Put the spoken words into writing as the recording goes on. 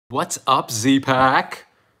What's up, Z-Pack?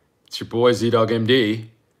 It's your boy Z-Dog MD.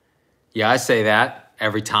 Yeah, I say that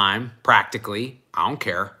every time, practically. I don't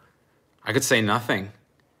care. I could say nothing,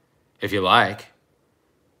 if you like.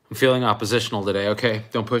 I'm feeling oppositional today, okay?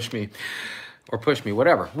 Don't push me. Or push me,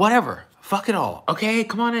 whatever. Whatever. Fuck it all. Okay,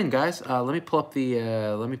 come on in, guys. Let me pull up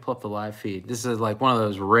the live feed. This is like one of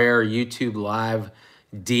those rare YouTube live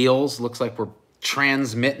deals. Looks like we're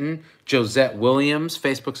transmitting. Josette Williams,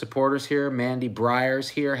 Facebook supporters here. Mandy Bryers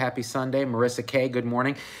here. Happy Sunday. Marissa K, good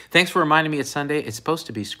morning. Thanks for reminding me it's Sunday. It's supposed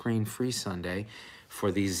to be screen-free Sunday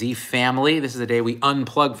for the Z family. This is the day we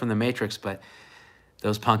unplug from the Matrix, but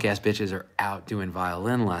those punk-ass bitches are out doing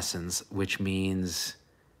violin lessons, which means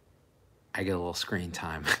I get a little screen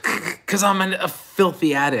time because I'm a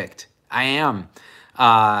filthy addict. I am.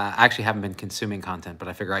 I actually haven't been consuming content, but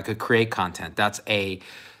I figure I could create content.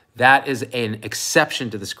 That is an exception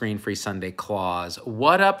to the screen-free Sunday clause.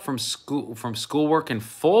 What up from schoolwork in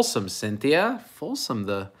Folsom, Cynthia? Folsom,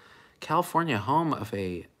 the California home of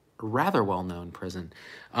a rather well-known prison.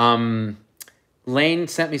 Lane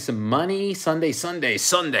sent me some money. Sunday, says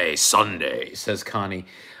Connie.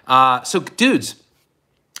 So, dudes,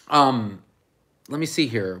 let me see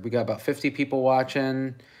here. We got about 50 people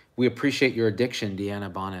watching. We appreciate your addiction,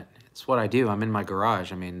 Deanna Bonnet. It's what I do. I'm in my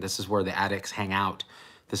garage. I mean, this is where the addicts hang out.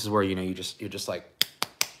 This is where, you know, you're just like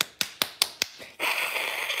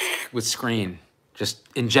with screen, just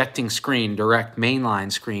injecting screen, direct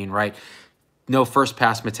mainline screen, right? No first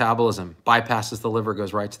pass metabolism, bypasses the liver,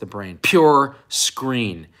 goes right to the brain. Pure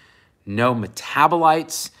screen. No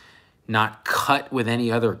metabolites, not cut with any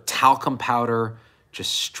other talcum powder,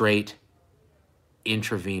 just straight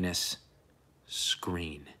intravenous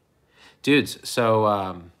screen. Dudes,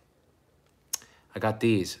 so I got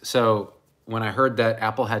these. So when I heard that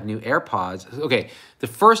Apple had new AirPods, okay, the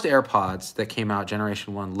first AirPods that came out,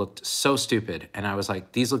 Generation 1, looked so stupid. And I was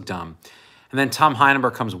like, these look dumb. And then Tom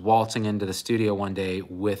Heineberg comes waltzing into the studio one day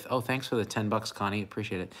with, oh, thanks for the 10 bucks, Connie,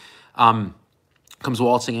 appreciate it. Comes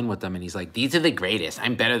waltzing in with them, and he's like, these are the greatest.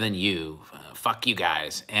 I'm better than you. Fuck you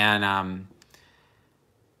guys. And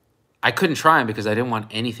I couldn't try them because I didn't want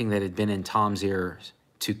anything that had been in Tom's ears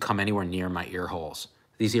to come anywhere near my ear holes.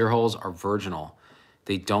 These ear holes are virginal.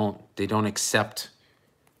 They don't accept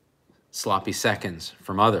sloppy seconds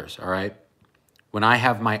from others, all right? When I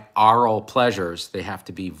have my oral pleasures, they have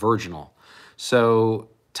to be virginal. So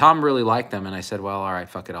Tom really liked them, and I said, well, all right,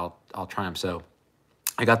 fuck it, I'll try them. So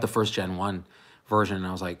I got the first Gen 1 version, and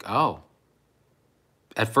I was like, oh.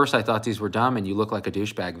 At first I thought these were dumb, and you look like a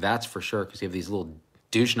douchebag, that's for sure, because you have these little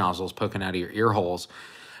douche nozzles poking out of your ear holes.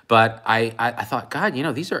 But I thought, God, you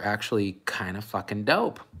know, these are actually kind of fucking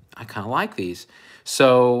dope. I kind of like these.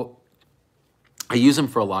 So I use them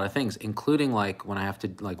for a lot of things, including like when I have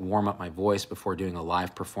to like warm up my voice before doing a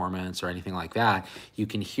live performance or anything like that. You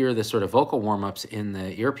can hear the sort of vocal warm-ups in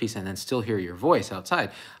the earpiece and then still hear your voice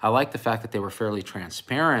outside. I like the fact that they were fairly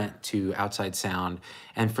transparent to outside sound.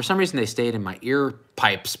 And for some reason, they stayed in my ear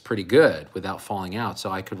pipes pretty good without falling out.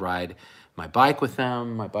 So I could ride my bike with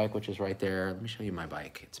them. My bike, which is right there. Let me show you my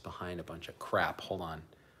bike. It's behind a bunch of crap. Hold on.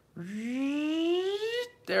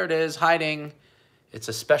 There it is, hiding. It's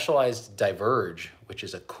a Specialized Diverge, which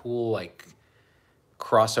is a cool, like,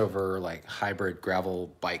 crossover, like, hybrid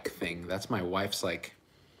gravel bike thing. That's my wife's, like,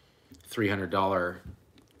 $300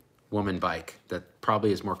 woman bike that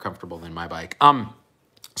probably is more comfortable than my bike.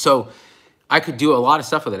 So I could do a lot of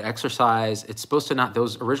stuff with it. Exercise. It's supposed to not,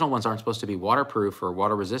 those original ones aren't supposed to be waterproof or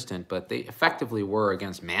water resistant, but they effectively were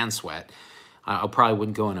against man sweat. I probably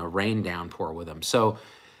wouldn't go in a rain downpour with them. So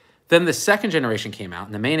then the second generation came out,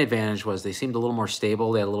 and the main advantage was they seemed a little more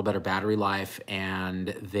stable. They had a little better battery life, and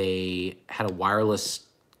they had a wireless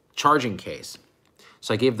charging case.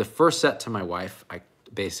 So I gave the first set to my wife. I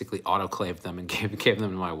basically autoclaved them and gave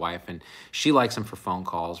them to my wife, and she likes them for phone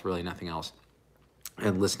calls, really nothing else,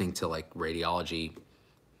 and listening to like radiology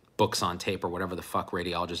books on tape or whatever the fuck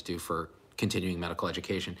radiologists do for continuing medical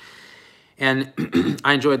education. And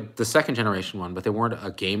I enjoyed the second generation one, but they weren't a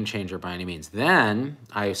game changer by any means. Then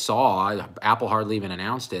I saw, Apple hardly even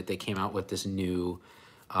announced it, they came out with this new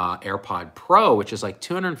AirPod Pro, which is like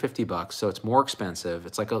 250 bucks, so it's more expensive.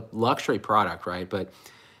 It's like a luxury product, right? But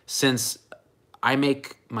since I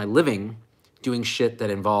make my living doing shit that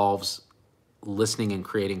involves listening and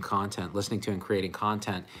creating content, listening to and creating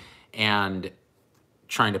content, and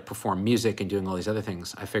trying to perform music and doing all these other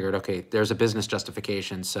things, I figured, okay, there's a business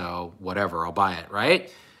justification, so whatever, I'll buy it,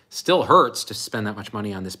 right? Still hurts to spend that much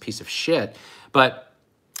money on this piece of shit, but,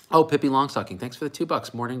 oh, Pippi Longstocking, thanks for the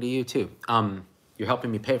 $2. Morning to you, too. You're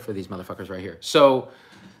helping me pay for these motherfuckers right here. So,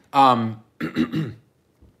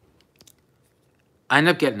 I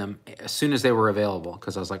ended up getting them as soon as they were available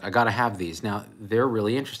because I was like, I got to have these. Now, they're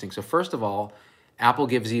really interesting. So first of all, Apple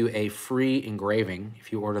gives you a free engraving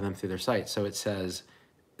if you order them through their site. So it says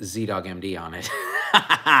ZDoggMD on it.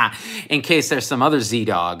 In case there's some other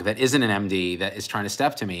ZDog that isn't an MD that is trying to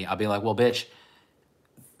step to me, I'll be like, well, bitch,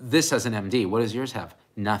 this has an MD. What does yours have?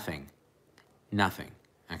 Nothing. Nothing.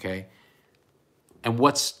 Okay? And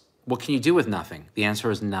what can you do with nothing? The answer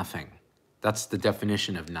is nothing. That's the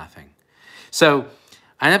definition of nothing. So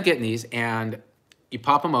I ended up getting these, and you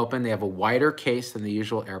pop them open. They have a wider case than the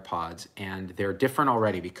usual AirPods, and they're different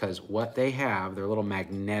already because what they have, they're a little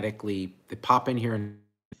magnetically, they pop in here and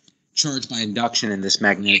charge by induction in this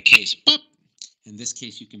magnetic case. Boop. In this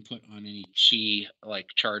case, you can put on any Qi like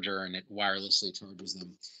charger, and it wirelessly charges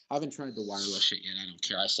them. I haven't tried the wireless shit yet. I don't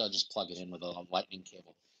care. I still just plug it in with a lightning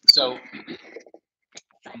cable. So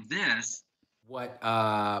from this, what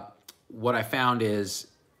I found is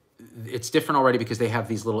it's different already because they have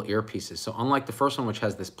these little earpieces. So unlike the first one, which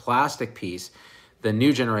has this plastic piece, the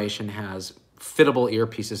new generation has fittable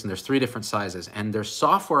earpieces, and there's 3 different sizes. And there's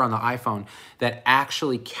software on the iPhone that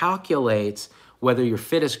actually calculates whether your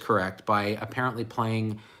fit is correct by apparently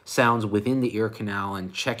playing sounds within the ear canal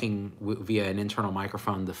and checking via an internal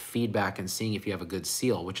microphone the feedback and seeing if you have a good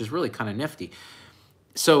seal, which is really kind of nifty.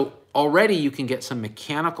 So already you can get some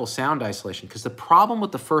mechanical sound isolation, because the problem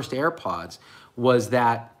with the first AirPods was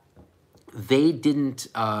that they didn't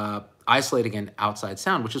isolate against outside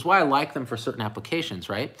sound, which is why I like them for certain applications,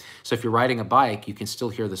 right? So if you're riding a bike, you can still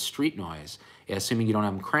hear the street noise, assuming you don't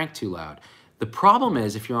have them cranked too loud. The problem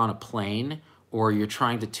is if you're on a plane or you're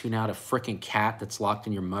trying to tune out a freaking cat that's locked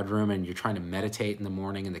in your mudroom and you're trying to meditate in the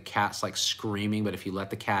morning and the cat's like screaming, but if you let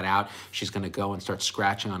the cat out, she's gonna go and start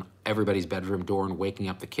scratching on everybody's bedroom door and waking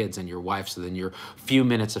up the kids and your wife, so then your few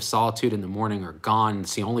minutes of solitude in the morning are gone.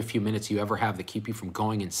 It's the only few minutes you ever have that keep you from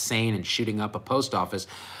going insane and shooting up a post office.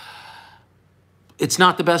 It's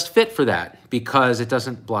not the best fit for that because it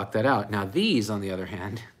doesn't block that out. Now these, on the other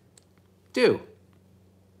hand, do.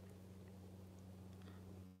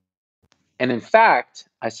 And in fact,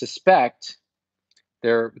 I suspect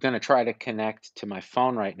they're going to try to connect to my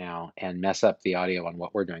phone right now and mess up the audio on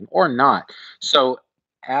what we're doing, or not. So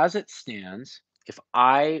as it stands, if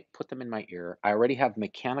I put them in my ear, I already have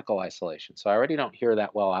mechanical isolation. So I already don't hear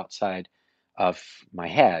that well outside of my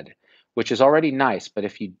head, which is already nice. But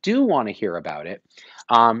if you do want to hear about it,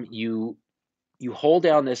 you hold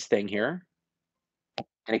down this thing here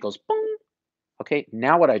and it goes boom. Okay,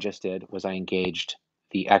 now what I just did was I engaged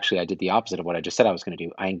actually I did the opposite of what I just said I was going to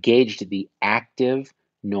do. I engaged the active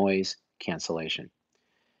noise cancellation.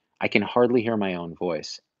 I can hardly hear my own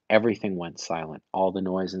voice. Everything went silent. All the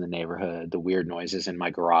noise in the neighborhood, the weird noises in my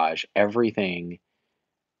garage, everything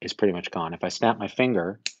is pretty much gone. If I snap my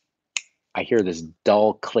finger, I hear this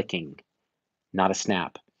dull clicking, not a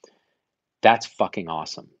snap. That's fucking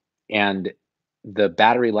awesome. And the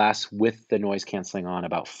battery lasts with the noise canceling on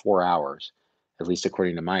about 4 hours, at least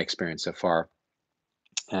according to my experience so far.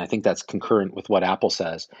 And I think that's concurrent with what Apple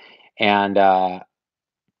says. And oh,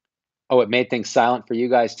 it made things silent for you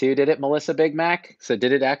guys too, did it, Melissa Big Mac? So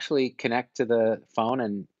did it actually connect to the phone,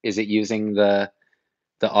 and is it using the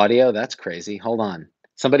audio? That's crazy. Hold on.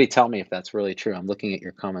 Somebody tell me if that's really true. I'm looking at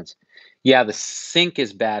your comments. Yeah, the sync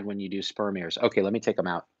is bad when you do sperm ears. Okay, let me take them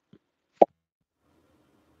out.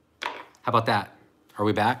 How about that? Are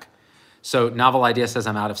we back? So Novel Idea says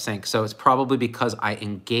I'm out of sync. So it's probably because I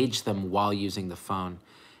engage them while using the phone,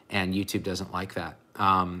 and YouTube doesn't like that.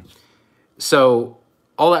 So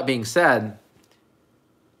all that being said,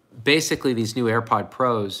 basically these new AirPod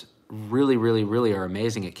Pros really, really, really are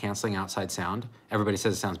amazing at canceling outside sound. Everybody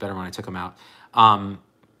says it sounds better when I took them out.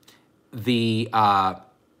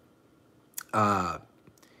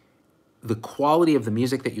 The quality of the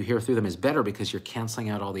music that you hear through them is better because you're canceling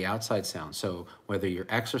out all the outside sounds. So whether you're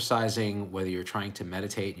exercising, whether you're trying to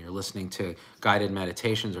meditate and you're listening to guided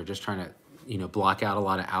meditations, or just trying to, block out a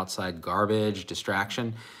lot of outside garbage,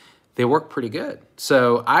 distraction, they work pretty good.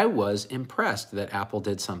 So I was impressed that Apple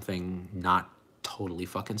did something not totally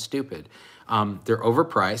fucking stupid. They're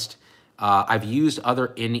overpriced. I've used other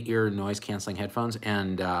in-ear noise canceling headphones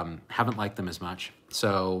and haven't liked them as much.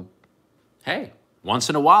 So, hey, once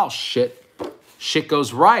in a while, shit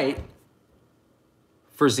goes right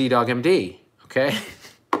for ZDoggMD, okay?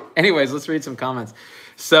 Anyways, let's read some comments.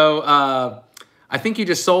 So, I think you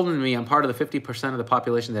just sold me. I'm part of the 50% of the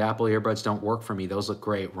population that Apple earbuds don't work for me. Those look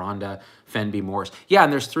great. Rhonda Fenby Morris. Yeah,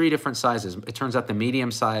 and there's 3 different sizes. It turns out the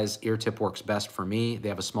medium size ear tip works best for me. They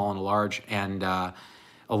have a small and a large. And a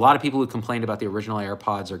lot of people who complained about the original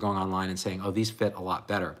AirPods are going online and saying, oh, these fit a lot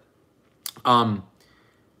better.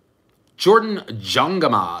 Jordan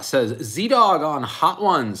Jungama says, Z-Dog on Hot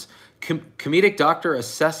Ones. Comedic doctor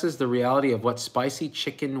assesses the reality of what spicy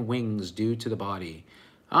chicken wings do to the body.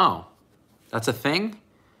 Oh, that's a thing?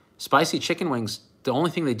 Spicy chicken wings, the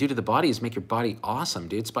only thing they do to the body is make your body awesome,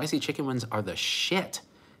 dude. Spicy chicken wings are the shit.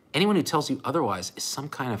 Anyone who tells you otherwise is some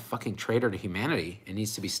kind of fucking traitor to humanity and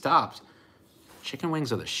needs to be stopped. Chicken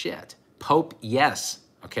wings are the shit. Pope, yes,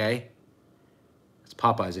 okay? It's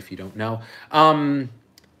Popeyes if you don't know.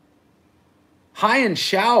 Hi and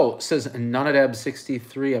Shao says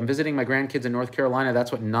Nanadeb63. I'm visiting my grandkids in North Carolina.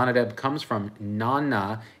 That's what Nanadeb comes from.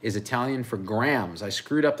 Nana is Italian for grams. I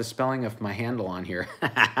screwed up the spelling of my handle on here.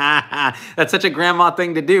 That's such a grandma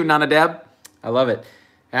thing to do, Nanadeb. I love it.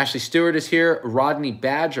 Ashley Stewart is here. Rodney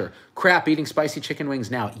Badger. Crap, eating spicy chicken wings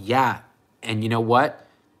now. Yeah, and you know what?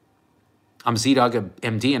 I'm Z-Dog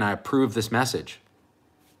MD and I approve this message.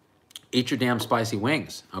 Eat your damn spicy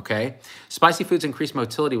wings, okay? Spicy foods increase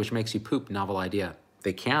motility, which makes you poop. Novel idea.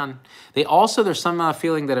 They can. They also, there's some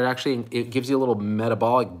feeling that it gives you a little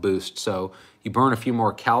metabolic boost. So you burn a few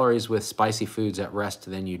more calories with spicy foods at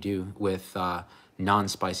rest than you do with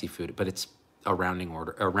non-spicy food. But it's a rounding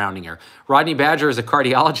error. Rodney Badger is a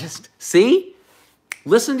cardiologist. See?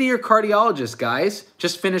 Listen to your cardiologist, guys.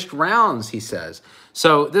 Just finished Roundz, he says.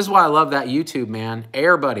 So this is why I love that YouTube, man.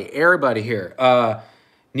 Everybody here.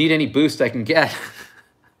 Need any boost I can get.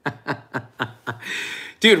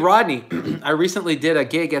 Dude, Rodney, I recently did a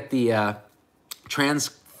gig at the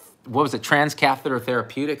Transcatheter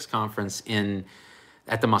Therapeutics Conference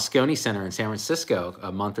at the Moscone Center in San Francisco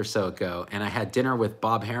a month or so ago. And I had dinner with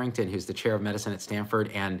Bob Harrington, who's the chair of medicine at Stanford,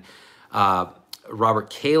 and Robert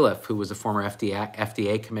Califf, who was a former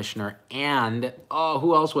FDA commissioner, and, oh,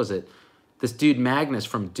 who else was it? This dude Magnus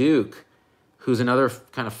from Duke, who's another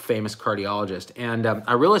kind of famous cardiologist. And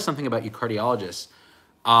I realized something about you cardiologists.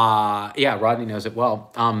 Yeah, Rodney knows it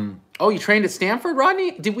well. Oh, you trained at Stanford,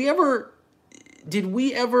 Rodney? Did we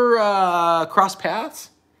ever cross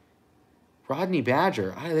paths? Rodney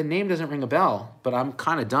Badger. The name doesn't ring a bell, but I'm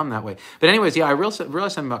kind of dumb that way. But anyways, yeah, I realized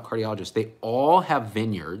something about cardiologists. They all have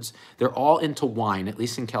vineyards. They're all into wine, at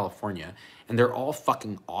least in California. And they're all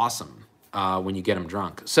fucking awesome when you get them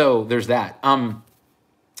drunk. So there's that.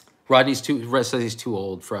 Rodney says he's too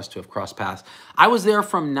old for us to have crossed paths. I was there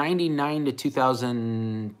from 99 to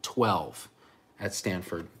 2012 at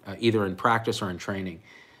Stanford, either in practice or in training.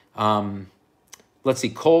 Let's see,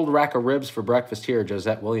 cold rack of ribs for breakfast here,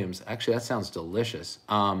 Josette Williams. Actually, that sounds delicious.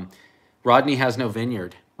 Rodney has no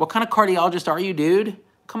vineyard. What kind of cardiologist are you, dude?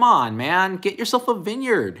 Come on, man. Get yourself a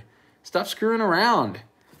vineyard. Stop screwing around.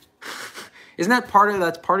 Isn't that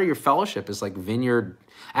that's part of your fellowship is like vineyard?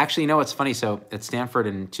 Actually, you know what's funny? So at Stanford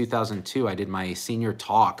in 2002, I did my senior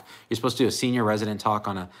talk. You're supposed to do a senior resident talk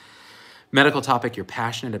on a medical topic you're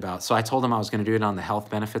passionate about. So I told them I was going to do it on the health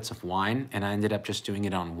benefits of wine, and I ended up just doing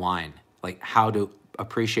it on wine, like how to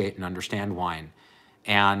appreciate and understand wine.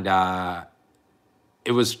 And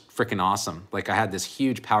it was freaking awesome. Like I had this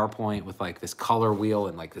huge PowerPoint with like this color wheel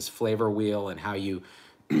and like this flavor wheel and how you,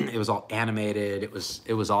 it was all animated. It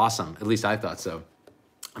was awesome. At least I thought so.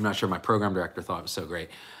 I'm not sure my program director thought it was so great.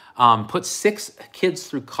 Put 6 kids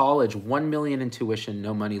through college, $1 million in tuition,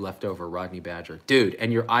 no money left over, Rodney Badger. Dude,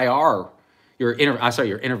 and your IR, your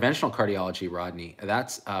interventional cardiology, Rodney,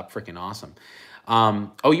 that's freaking awesome.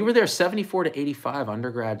 Oh, you were there 74 to 85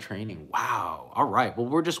 undergrad training. Wow. All right. Well,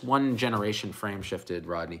 we're just one generation frame shifted,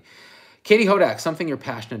 Rodney. Katie Hodak, something you're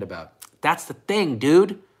passionate about. That's the thing,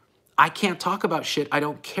 dude. I can't talk about shit I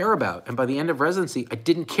don't care about. And by the end of residency, I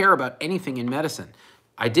didn't care about anything in medicine.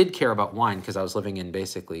 I did care about wine because I was living in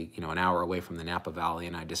basically, an hour away from the Napa Valley,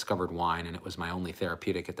 and I discovered wine, and it was my only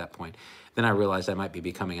therapeutic at that point. Then I realized I might be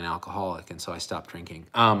becoming an alcoholic, and so I stopped drinking.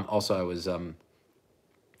 Also, I was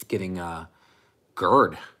getting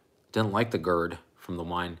GERD. Didn't like the GERD from the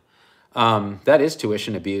wine. That is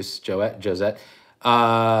tuition abuse, Josette.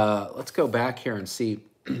 Let's go back here and see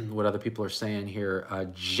what other people are saying here.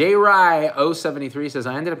 JRY073 says,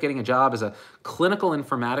 I ended up getting a job as a clinical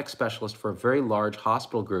informatics specialist for a very large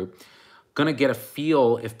hospital group. Gonna get a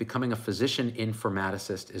feel if becoming a physician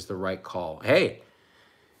informaticist is the right call. Hey,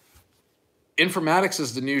 informatics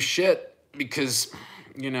is the new shit because,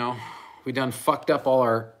 we done fucked up all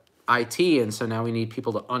our IT, and so now we need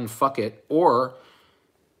people to unfuck it or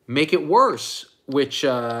make it worse, which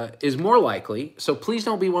is more likely. So please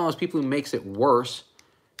don't be one of those people who makes it worse.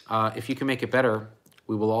 If you can make it better,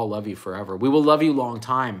 we will all love you forever. We will love you long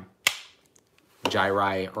time,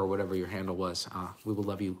 Jairai, or whatever your handle was. We will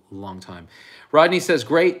love you a long time. Rodney says,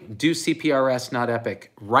 great, do CPRS, not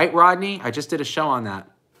Epic. Right, Rodney? I just did a show on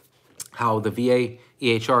that. How the VA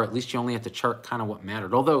EHR, at least you only have to chart kind of what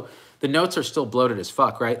mattered. Although The notes are still bloated as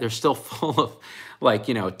fuck, right? They're still full of like,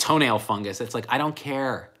 you know, toenail fungus. It's like, I don't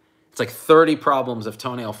care. It's like 30 problems of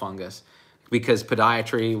toenail fungus because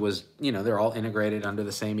podiatry was, you know, they're all integrated under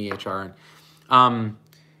the same EHR.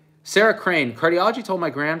 Sarah Crane, cardiology told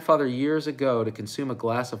my grandfather years ago to consume a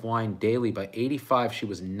glass of wine daily. By 85, she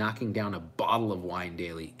was knocking down a bottle of wine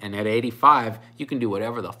daily. And at 85, you can do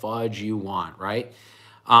whatever the fudge you want, right?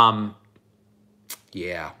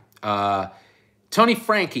 Yeah. Tony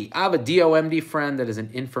Frankie, I have a DOMD friend that is an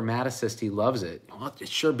informaticist. He loves it. Well, it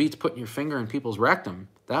sure beats putting your finger in people's rectum.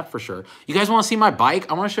 That for sure. You guys want to see my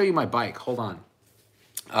bike? I want to show you my bike. Hold on.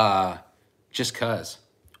 Just cuz.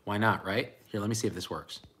 Why not, right? Here, let me see if this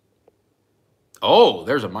works. Oh,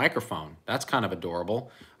 there's a microphone. That's kind of adorable.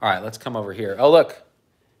 All right, let's come over here. Oh, look.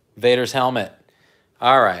 Vader's helmet.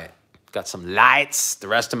 All right. Got some lights. The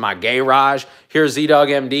rest of my garage. Here's Z-Dog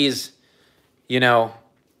MD's, you know,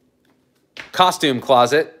 costume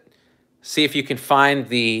closet. See if you can find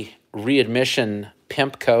the readmission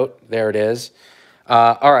pimp coat. There it is.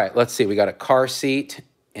 All right, let's see. We got a car seat,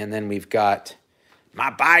 and then we've got my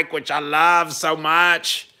bike, which I love so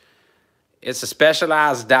much. It's a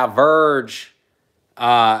Specialized Diverge.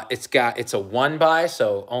 It's a 1x,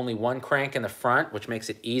 so only one crank in the front, which makes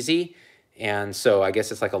it easy. And so I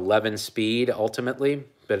guess it's like 11 speed ultimately,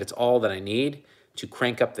 but it's all that I need to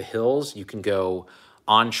crank up the hills. You can go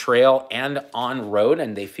on trail and on road,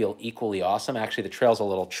 and they feel equally awesome. Actually, the trail's a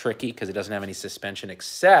little tricky because it doesn't have any suspension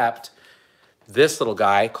except this little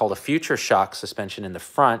guy called a Future Shock suspension in the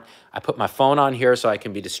front. I put my phone on here so I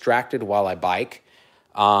can be distracted while I bike.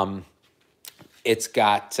 It's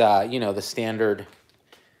got, you know, the standard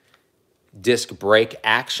disc brake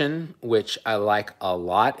action, which I like a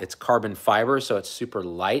lot. It's carbon fiber, so it's super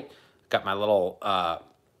light. Got my little, I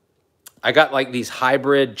got like these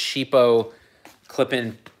hybrid cheapo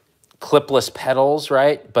clip-in, clipless pedals,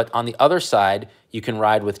 right? But on the other side, you can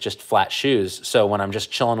ride with just flat shoes. So when I'm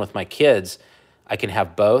just chilling with my kids, I can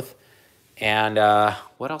have both. And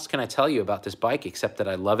what else can I tell you about this bike except that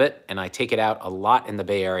I love it and I take it out a lot in the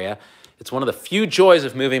Bay Area. It's one of the few joys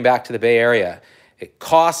of moving back to the Bay Area. It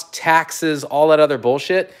costs, taxes, all that other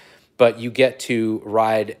bullshit, but you get to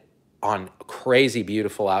ride on crazy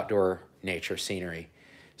beautiful outdoor nature scenery.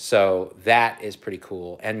 So that is pretty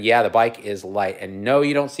cool. And yeah, the bike is light. And no,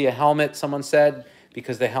 you don't see a helmet, someone said,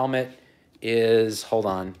 because the helmet is, hold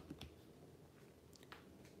on.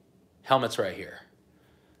 Helmet's right here.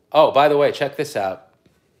 Oh, by the way, check this out.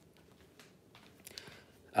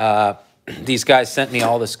 These guys sent me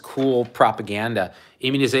all this cool propaganda.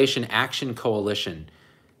 Immunization Action Coalition.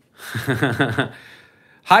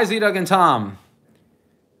 Hi, Z-Dog and Tom.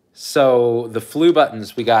 So the flu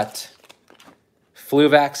buttons, we got flu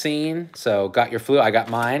vaccine. So got your flu. I got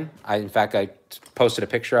mine. In fact, I posted a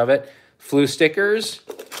picture of it. Flu stickers.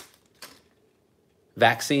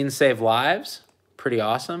 Vaccines save lives. Pretty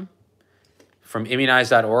awesome. From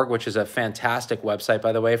immunize.org, which is a fantastic website,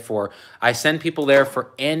 by the way. I send people there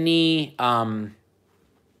for any, look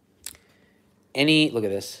at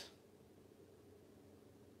this.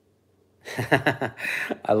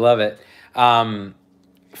 I love it.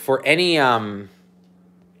 For any, what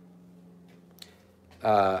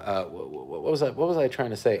was I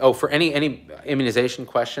trying to say? Oh, for any immunization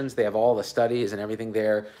questions, they have all the studies and everything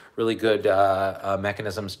there. Really good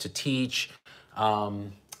mechanisms to teach.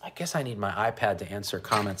 I guess I need my iPad to answer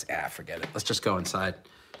comments. Forget it. Let's just go inside.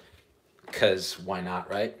 Because why not,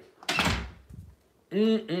 right?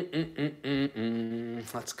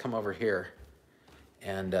 Let's come over here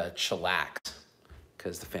and chillax.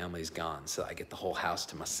 Because the family's gone, so I get the whole house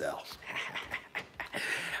to myself.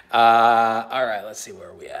 All right, let's see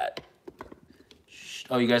where we at.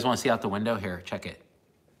 Oh, you guys want to see out the window? Here, check it.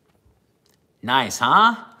 Nice,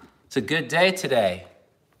 huh? It's a good day today.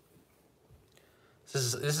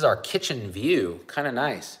 This is our kitchen view, kind of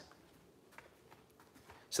nice.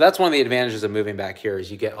 So that's one of the advantages of moving back here is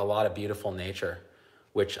you get a lot of beautiful nature,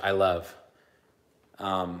 which I love.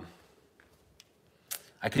 I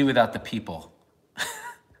could do without the people.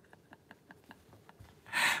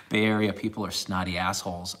 Bay Area people are snotty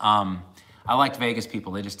assholes. I liked Vegas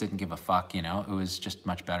people. They just didn't give a fuck, you know. It was just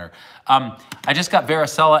much better. I just got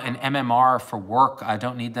varicella and MMR for work. I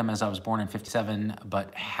don't need them as I was born in '57,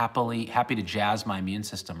 but happy to jazz my immune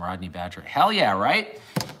system, Rodney Badger. Hell yeah, right?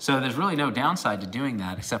 So there's really no downside to doing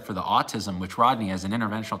that except for the autism, which Rodney, as an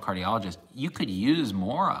interventional cardiologist, you could use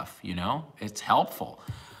more of, you know? It's helpful.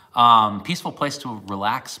 Peaceful place to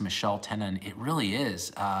relax, Michelle Tenen. It really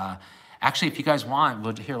is. Actually, if you guys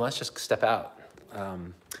want, here, let's just step out.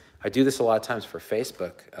 I do this a lot of times for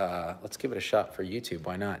Facebook. Let's give it a shot for YouTube.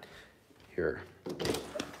 Why not? Here.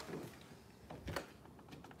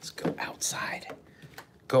 Let's go outside.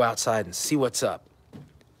 Go outside and see what's up.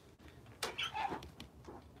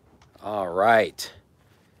 All right.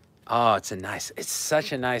 Oh, it's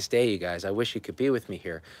such a nice day, you guys. I wish you could be with me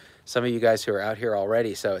here. Some of you guys who are out here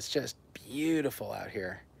already, so it's just beautiful out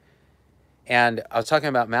here. And I was talking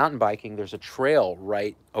about mountain biking. There's a trail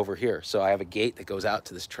right over here. So I have a gate that goes out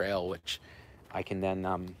to this trail, which I can then,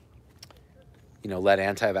 you know, let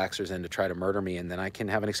anti-vaxxers in to try to murder me, and then I can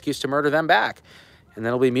have an excuse to murder them back. And then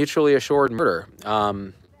it'll be mutually assured murder.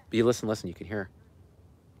 You listen, you can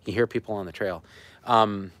hear people on the trail.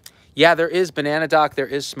 Yeah, there is Banana Dock. There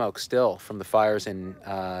is smoke still from the fires in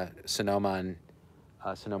Sonoma and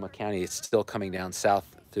Sonoma County. It's still coming down south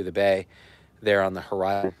through the bay there on the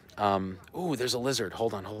horizon. Ooh, there's a lizard.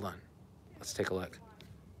 Hold on. Let's take a look.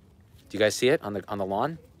 Do you guys see it on the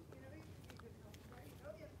lawn?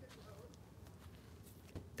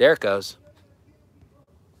 There it goes.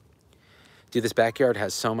 Dude, this backyard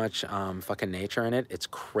has so much fucking nature in it. It's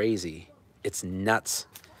crazy. It's nuts.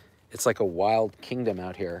 It's like a wild kingdom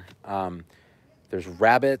out here. There's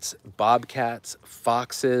rabbits, bobcats,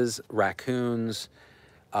 foxes, raccoons,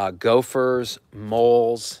 gophers,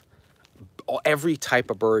 moles, every type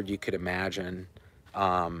of bird you could imagine.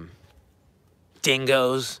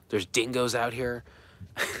 Dingoes. There's dingoes out here.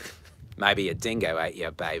 Might be a dingo at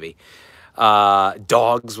you, baby.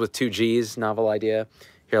 Dogs with 2 G's, novel idea.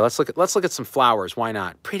 Here, let's look at some flowers. Why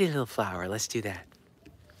not? Pretty little flower. Let's do that.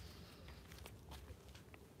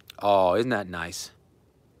 Oh, isn't that nice?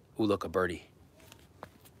 Ooh, look, a birdie.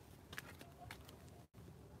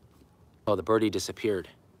 Oh, the birdie disappeared.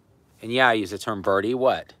 And yeah, I use the term birdie.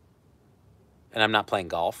 What? And I'm not playing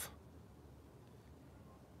golf.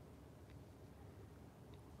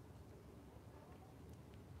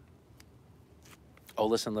 Oh,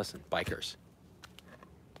 listen, bikers.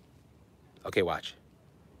 Okay, watch.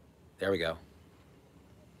 There we go.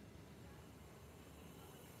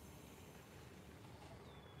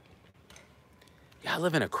 Yeah, I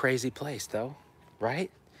live in a crazy place, though,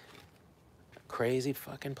 right? Crazy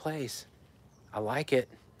fucking place. I like it,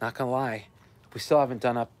 not gonna lie. We still haven't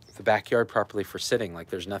done up the backyard properly for sitting. Like,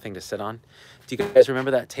 there's nothing to sit on. Do you guys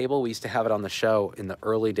remember that table? We used to have it on the show in the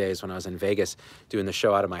early days when I was in Vegas doing the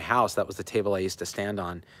show out of my house. That was the table I used to stand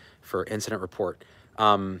on for incident report.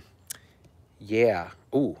 Yeah.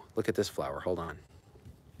 Ooh, look at this flower. Hold on.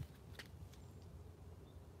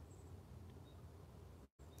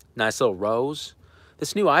 Nice little rose.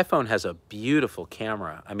 This new iPhone has a beautiful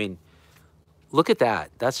camera. I mean, look at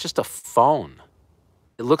that. That's just a phone.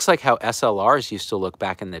 It looks like how SLRs used to look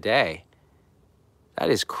back in the day. That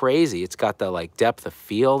is crazy. It's got the like depth of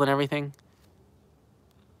field and everything.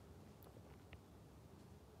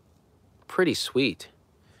 Pretty sweet.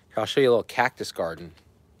 Here, I'll show you a little cactus garden.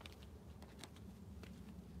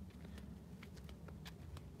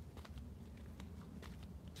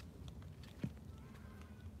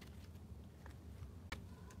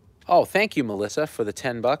 Oh, thank you, Melissa, for the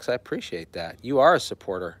 10 bucks. I appreciate that. You are a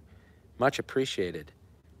supporter. Much appreciated.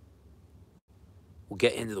 We'll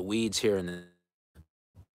get into the weeds here in the...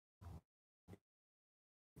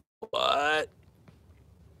 What?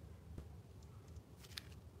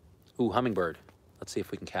 Ooh, hummingbird. Let's see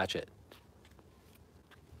if we can catch it.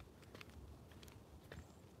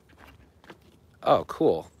 Oh,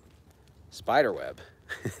 cool. Spiderweb.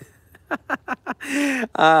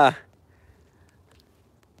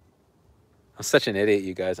 I'm such an idiot,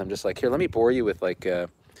 you guys. I'm just like, here, let me bore you with like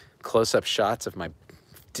close-up shots of my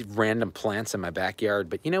random plants in my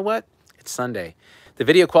backyard. But you know what? It's Sunday. The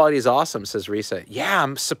video quality is awesome, says Risa. Yeah,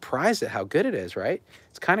 I'm surprised at how good it is, right?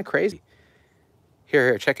 It's kind of crazy.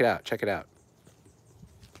 Here, check it out. Check it out.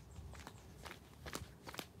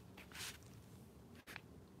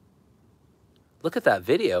 Look at that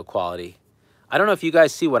video quality. I don't know if you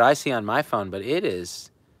guys see what I see on my phone, but it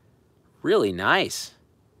is really nice.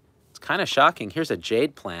 It's kind of shocking. Here's a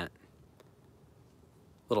jade plant.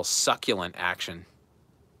 Little succulent action.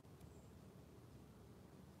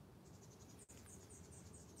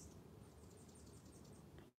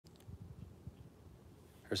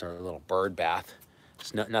 Here's our little bird bath.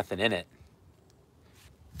 There's nothing in it.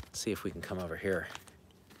 Let's see if we can come over here.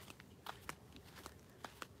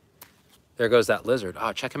 There goes that lizard.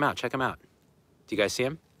 Oh, check him out. Check him out. Do you guys see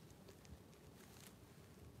him?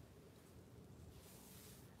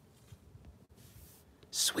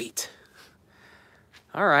 Sweet.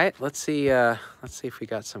 All right, let's see if we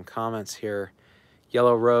got some comments here.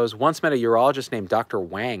 Yellow Rose. Once met a urologist named Dr.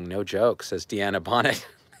 Wang. No joke, says Deanna Bonnet.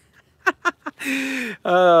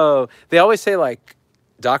 Oh, they always say like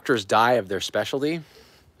doctors die of their specialty.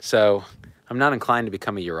 So I'm not inclined to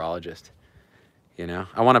become a urologist. You know,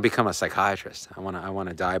 I want to become a psychiatrist. I want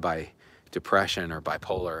to die by depression or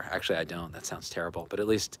bipolar. Actually, I don't. That sounds terrible. But at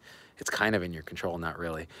least it's kind of in your control, not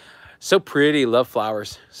really. So pretty. Love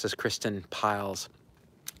flowers, says Kristen Piles.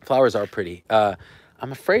 Flowers are pretty.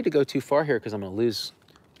 I'm afraid to go too far here because I'm going to lose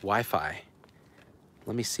Wi-Fi.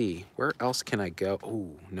 Let me see. Where else can I go? Oh,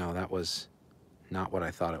 no, that was not what I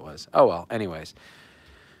thought it was. Oh, well, anyways.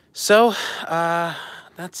 So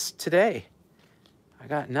that's today. I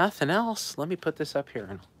got nothing else. Let me put this up here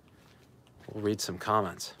and we'll read some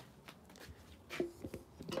comments.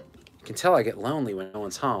 You can tell I get lonely when no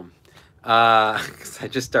one's home. 'Cause I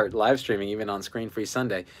just start live streaming even on Screen Free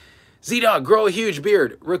Sunday. Z-Dog, grow a huge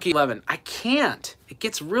beard. Rookie 11. I can't. It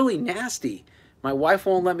gets really nasty. My wife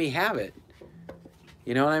won't let me have it.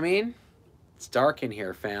 You know what I mean? It's dark in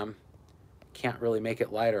here, fam. Can't really make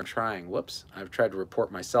it lighter. I'm trying. Whoops. I've tried to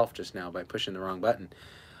report myself just now by pushing the wrong button.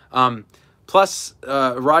 Plus,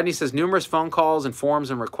 Rodney says, numerous phone calls and forms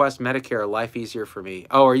and requests Medicare, life easier for me.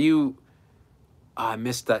 Oh, are you... I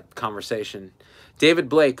missed that conversation. David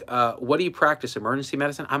Blake, what do you practice, emergency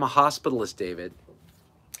medicine? I'm a hospitalist, David.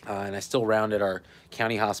 And I still round at our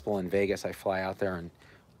county hospital in Vegas. I fly out there and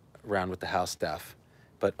round with the house staff,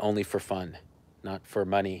 but only for fun, not for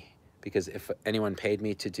money. Because if anyone paid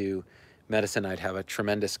me to do medicine, I'd have a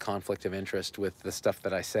tremendous conflict of interest with the stuff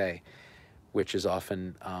that I say, which is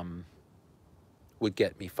often would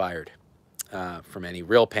get me fired from any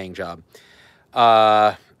real paying job.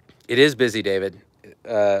 It is busy, David,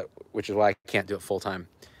 which is why I can't do it full time,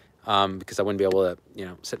 because I wouldn't be able to, you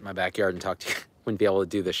know, sit in my backyard and talk to you. Wouldn't be able to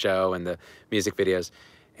do the show and the music videos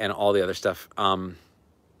and all the other stuff.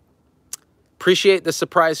 Appreciate the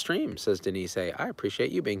surprise stream, says Denise A. I appreciate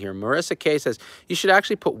you being here. Marissa K says, you should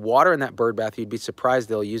actually put water in that bird bath. You'd be surprised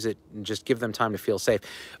they'll use it and just give them time to feel safe.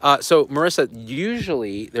 So, Marissa,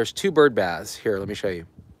 usually there's 2 bird baths. Here, let me show you.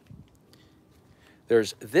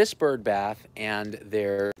 There's this bird bath and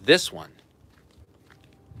there's this one.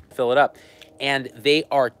 Fill it up. And they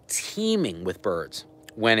are teeming with birds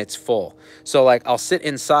when it's full. So, like, I'll sit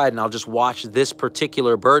inside and I'll just watch this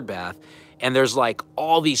particular bird bath, and there's like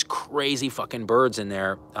all these crazy fucking birds in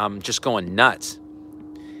there just going nuts.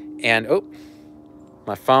 And, oh,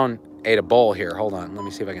 my phone ate a bowl here. Hold on. Let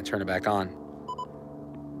me see if I can turn it back on.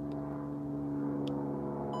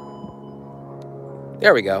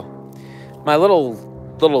 There we go. My little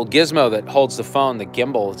gizmo that holds the phone, the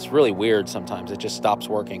gimbal, it's really weird sometimes. It just stops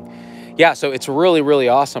working. Yeah, so it's really, really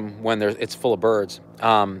awesome when it's full of birds.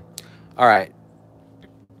 All right.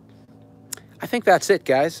 I think that's it,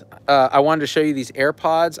 guys. I wanted to show you these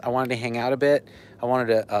AirPods. I wanted to hang out a bit. I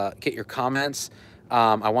wanted to get your comments.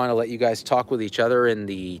 I want to let you guys talk with each other in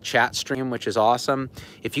the chat stream, which is awesome.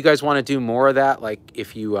 If you guys want to do more of that, like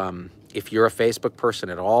if you're a Facebook person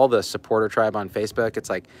at all, the supporter tribe on Facebook, it's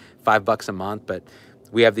like $5 a month, but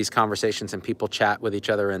we have these conversations and people chat with each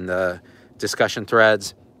other in the discussion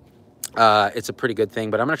threads. It's a pretty good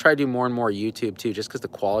thing, but I'm going to try to do more and more YouTube too, just because the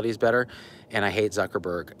quality is better, and I hate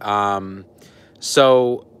Zuckerberg.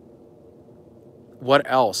 So what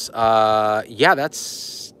else? Yeah,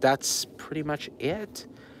 that's pretty much it.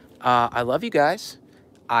 I love you guys.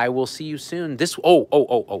 I will see you soon. This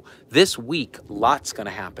week, lots going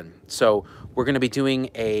to happen. So we're going to be doing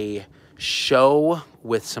a show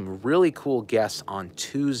with some really cool guests on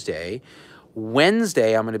Tuesday.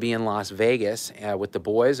 Wednesday, I'm going to be in Las Vegas with the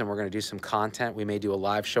boys, and we're going to do some content. We may do a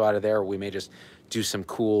live show out of there, or we may just do some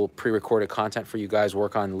cool pre-recorded content for you guys,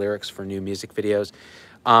 work on lyrics for new music videos.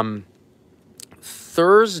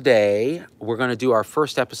 Thursday, we're going to do our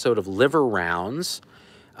first episode of Liver Rounds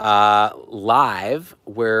live,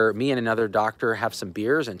 where me and another doctor have some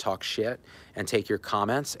beers and talk shit and take your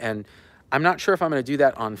comments. And I'm not sure if I'm going to do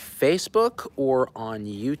that on Facebook or on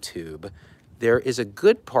YouTube. There is a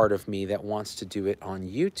good part of me that wants to do it on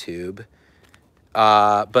YouTube.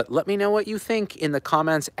 But let me know what you think in the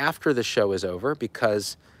comments after the show is over,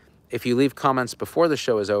 because if you leave comments before the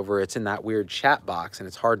show is over, it's in that weird chat box and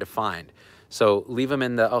it's hard to find. So leave them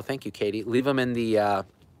in the, oh, thank you, Katie. Leave them in the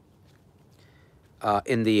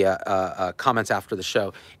comments after the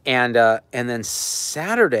show. And then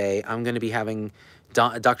Saturday, I'm going to be having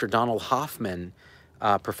Dr. Donald Hoffman,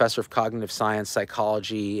 professor of cognitive science,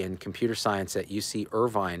 psychology, and computer science at UC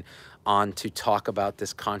Irvine, on to talk about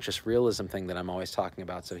this conscious realism thing that I'm always talking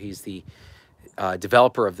about. So he's the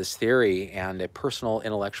developer of this theory and a personal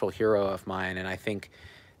intellectual hero of mine. And I think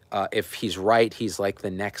if he's right, he's like the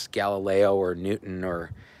next Galileo or Newton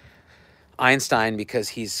or Einstein, because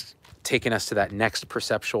he's taking us to that next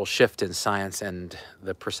perceptual shift in science and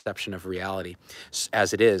the perception of reality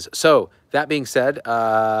as it is. So that being said,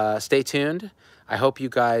 stay tuned. I hope you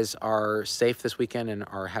guys are safe this weekend and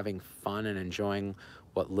are having fun and enjoying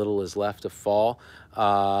what little is left of fall.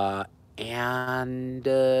 And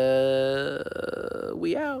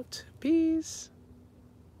we out. Peace.